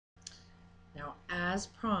Now, as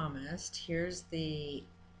promised, here's the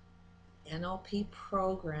NLP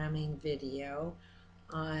programming video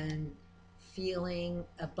on feeling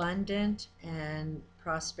abundant and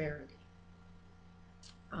prosperity.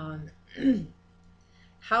 Um,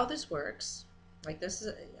 how this works, like, this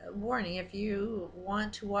is a warning, if you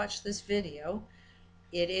want to watch this video,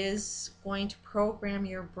 it is going to program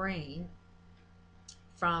your brain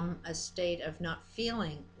from a state of not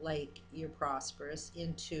feeling like you're prosperous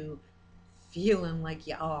into feeling like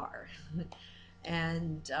you are.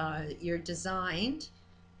 And you're designed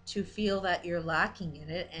to feel that you're lacking in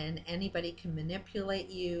it, and anybody can manipulate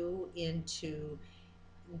you into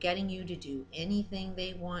getting you to do anything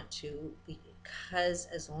they want to, because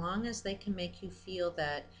as long as they can make you feel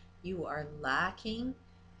that you are lacking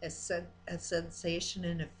a sensation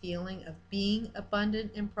and a feeling of being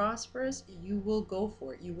abundant and prosperous, you will go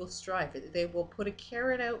for it. You will strive. They will put a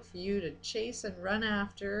carrot out for you to chase and run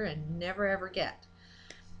after and never ever get.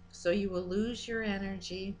 So you will lose your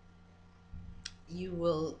energy. You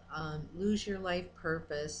will lose your life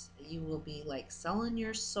purpose. You will be like selling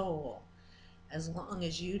your soul as long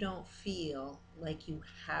as you don't feel like you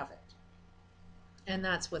have it. And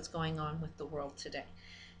that's what's going on with the world today.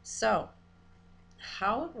 So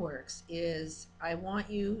how it works is, I want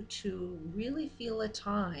you to really feel a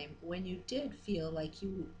time when you did feel like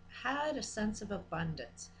you had a sense of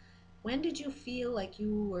abundance. When did you feel like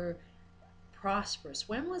you were prosperous?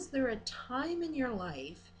 When was there a time in your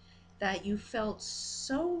life that you felt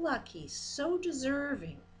so lucky, so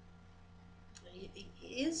deserving?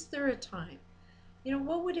 Is there a time?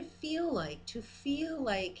 What would it feel like to feel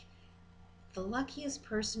like the luckiest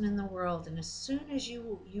person in the world, and as soon as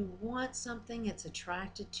you want something, it's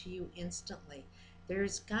attracted to you instantly?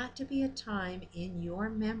 There's got to be a time in your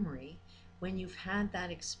memory when you've had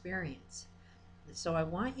that experience. So I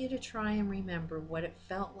want you to try and remember what it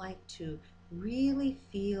felt like to really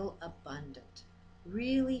feel abundant,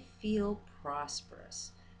 really feel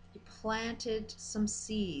prosperous. You planted some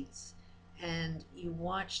seeds and you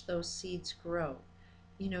watched those seeds grow.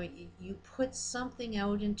 You put something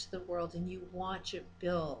out into the world and you watch it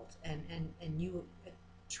build, and you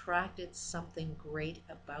attracted something great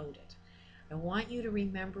about it. I want you to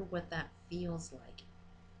remember what that feels like.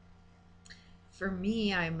 For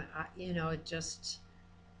me, just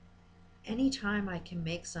anytime I can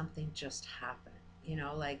make something just happen,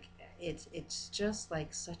 like, it's just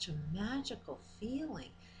like such a magical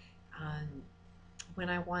feeling. When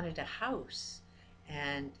I wanted a house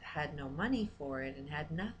and had no money for it and had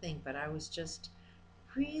nothing, but I was just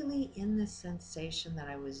really in the sensation that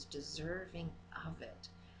I was deserving of it,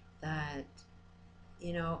 that,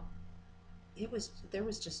 you know, there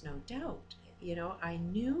was just no doubt. I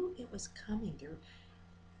knew it was coming there,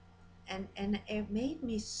 and it made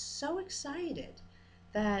me so excited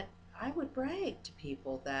that I would brag to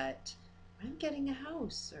people that I'm getting a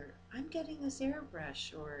house, or I'm getting this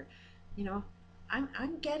airbrush, or you know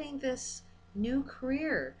I'm getting this new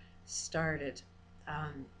career started.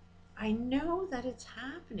 um, I know that it's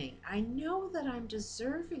happening. I know that I'm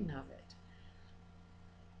deserving of it.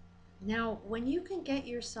 Now, when you can get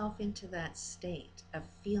yourself into that state of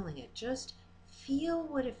feeling it, just feel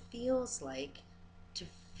what it feels like to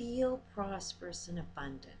feel prosperous and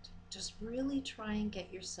abundant. Just really try and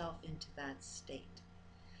get yourself into that state.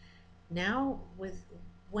 Now,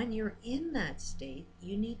 when you're in that state,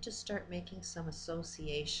 you need to start making some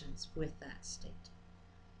associations with that state.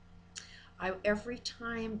 Every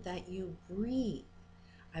time that you breathe,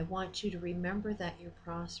 I want you to remember that you're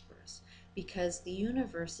prosperous, because the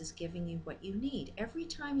universe is giving you what you need. Every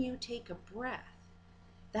time you take a breath,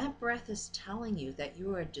 that breath is telling you that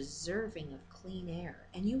you are deserving of clean air,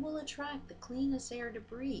 and you will attract the cleanest air to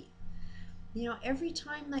breathe. Every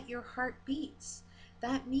time that your heart beats,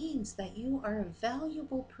 that means that you are a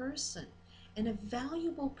valuable person, and a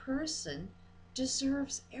valuable person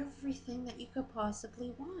deserves everything that you could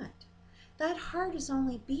possibly want. That heart is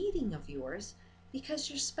only beating of yours because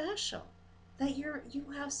you're special, that you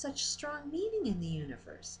have such strong meaning in the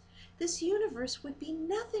universe. This universe would be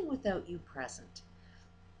nothing without you present.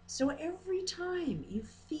 So every time you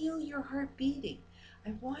feel your heart beating,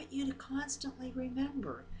 I want you to constantly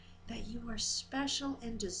remember that you are special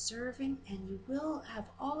and deserving, and you will have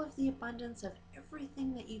all of the abundance of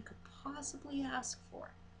everything that you could possibly ask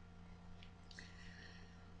for.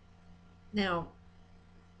 Now,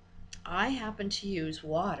 I happen to use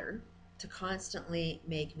water to constantly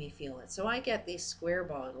make me feel it. So I get these square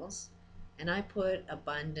bottles and I put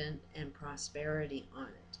abundant and prosperity on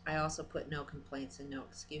it. I also put no complaints and no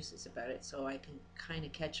excuses about it, so I can kind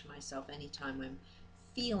of catch myself anytime I'm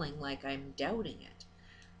feeling like I'm doubting it.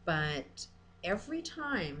 But every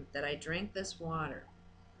time that I drink this water,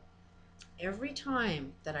 every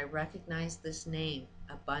time that I recognize this name,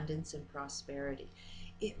 abundance and prosperity,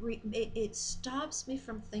 it stops me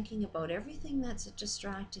from thinking about everything that's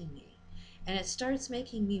distracting me. And it starts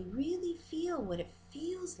making me really feel what it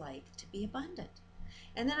feels like to be abundant.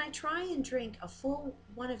 And then I try and drink a full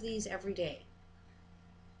one of these every day.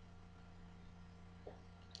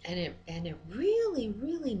 And it really,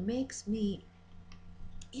 really makes me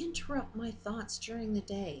interrupt my thoughts during the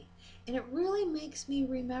day. And it really makes me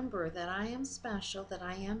remember that I am special, that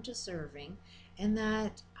I am deserving, and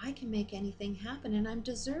that I can make anything happen, and I'm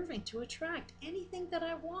deserving to attract anything that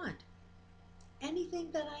I want, anything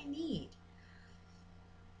that I need.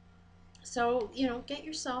 So, get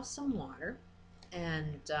yourself some water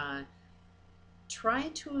and try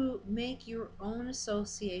to make your own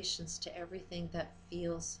associations to everything that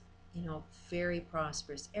feels, very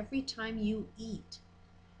prosperous. Every time you eat,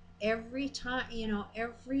 every time,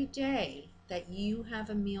 every day that you have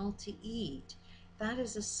a meal to eat, that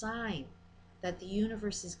is a sign that the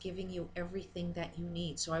universe is giving you everything that you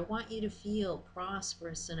need. So I want you to feel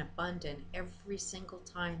prosperous and abundant every single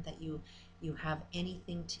time that you have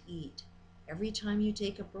anything to eat. Every time you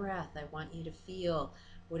take a breath, I want you to feel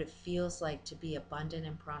what it feels like to be abundant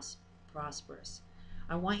and prosperous.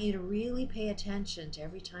 I want you to really pay attention to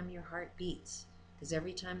every time your heart beats, because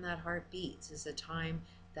every time that heart beats is a time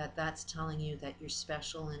that's telling you that you're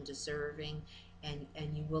special and deserving,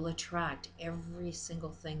 and you will attract every single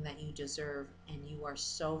thing that you deserve, and you are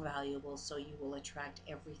so valuable, so you will attract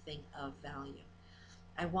everything of value.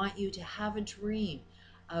 I want you to have a dream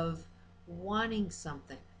of wanting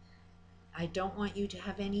something. I don't want you to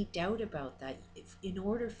have any doubt about that. In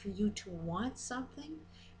order for you to want something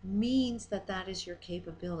means that is your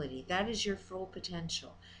capability. That is your full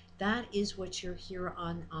potential. That is what you're here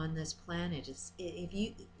on this planet.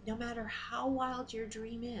 No matter how wild your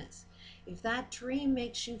dream is, if that dream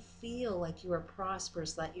makes you feel like you are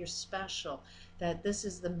prosperous, that you're special, that this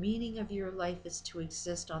is the meaning of your life, is to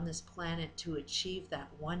exist on this planet to achieve that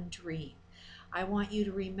one dream, I want you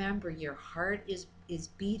to remember your heart is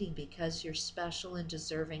beating because you're special and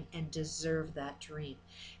deserving and deserve that dream.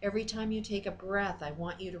 Every time you take a breath, I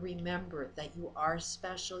want you to remember that you are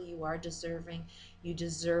special, you are deserving, you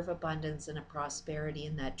deserve abundance and a prosperity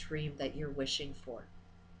in that dream that you're wishing for.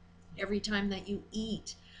 Every time that you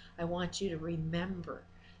eat, I want you to remember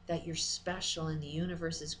that you're special and the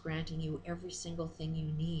universe is granting you every single thing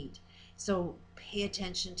you need. So pay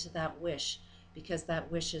attention to that wish, because that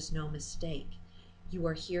wish is no mistake. You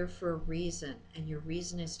are here for a reason, and your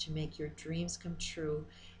reason is to make your dreams come true,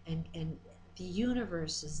 and the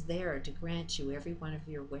universe is there to grant you every one of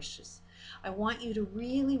your wishes. I want you to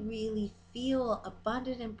really, really feel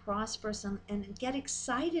abundant and prosperous, and get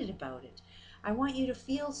excited about it. I want you to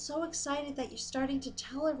feel so excited that you're starting to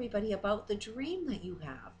tell everybody about the dream that you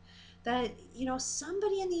have. That,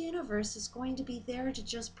 somebody in the universe is going to be there to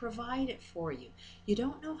just provide it for you. You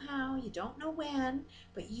don't know how, you don't know when,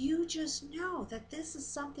 but you just know that this is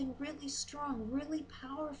something really strong, really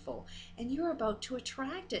powerful, and you're about to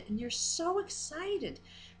attract it. And you're so excited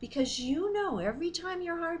because you know every time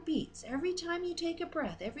your heart beats, every time you take a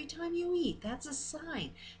breath, every time you eat, that's a sign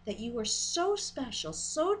that you are so special,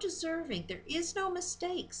 so deserving. There is no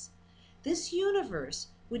mistakes. This universe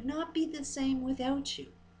would not be the same without you.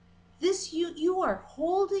 You are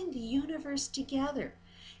holding the universe together.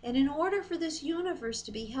 And in order for this universe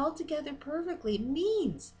to be held together perfectly, it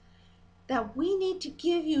means that we need to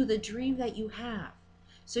give you the dream that you have.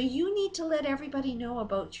 So you need to let everybody know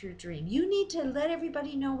about your dream. You need to let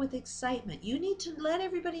everybody know with excitement. You need to let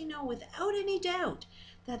everybody know without any doubt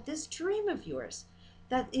that this dream of yours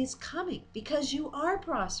that is coming, because you are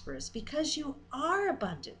prosperous, because you are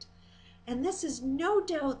abundant. And this is no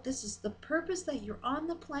doubt, this is the purpose that you're on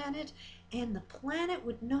the planet, and the planet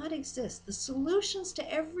would not exist. The solutions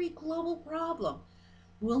to every global problem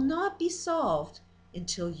will not be solved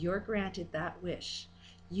until you're granted that wish.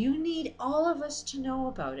 You need all of us to know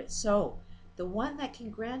about it. So the one that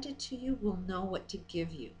can grant it to you will know what to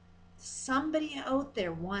give you. Somebody out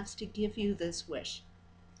there wants to give you this wish.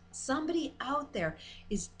 Somebody out there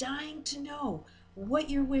is dying to know what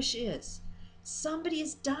your wish is. Somebody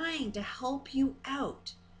is dying to help you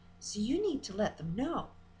out. So you need to let them know.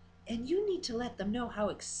 And you need to let them know how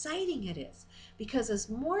exciting it is. Because as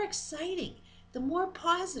more exciting, the more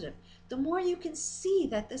positive, the more you can see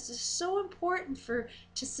that this is so important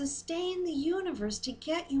to sustain the universe, to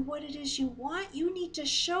get you what it is you want. You need to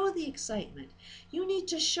show the excitement. You need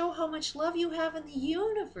to show how much love you have in the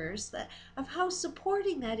universe, of how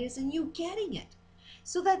supporting that is, and you getting it.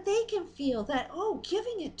 so that they can feel that, oh,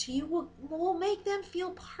 giving it to you will make them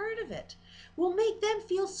feel part of it, will make them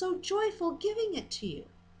feel so joyful giving it to you.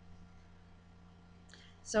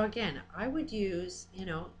 So again, I would use,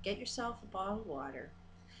 get yourself a bottle of water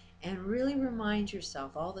and really remind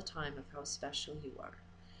yourself all the time of how special you are.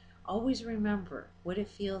 Always remember what it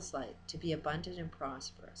feels like to be abundant and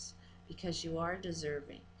prosperous, because you are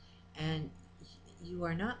deserving and you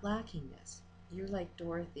are not lacking this. You're like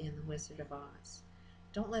Dorothy in The Wizard of Oz.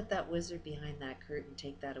 Don't let that wizard behind that curtain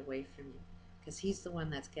take that away from you, because he's the one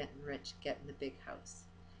that's getting rich, getting the big house.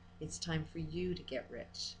 It's time for you to get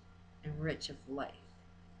rich, and rich of life.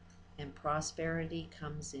 And prosperity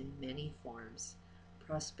comes in many forms.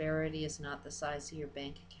 Prosperity is not the size of your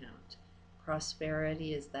bank account.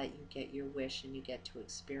 Prosperity is that you get your wish and you get to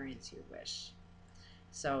experience your wish.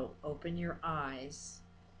 So open your eyes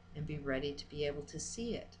and be ready to be able to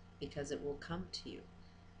see it, because it will come to you.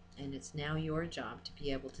 And it's now your job to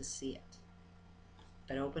be able to see it.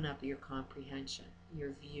 But open up your comprehension,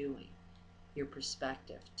 your viewing, your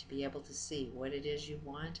perspective, to be able to see what it is you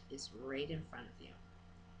want is right in front of you.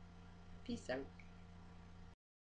 Peace out.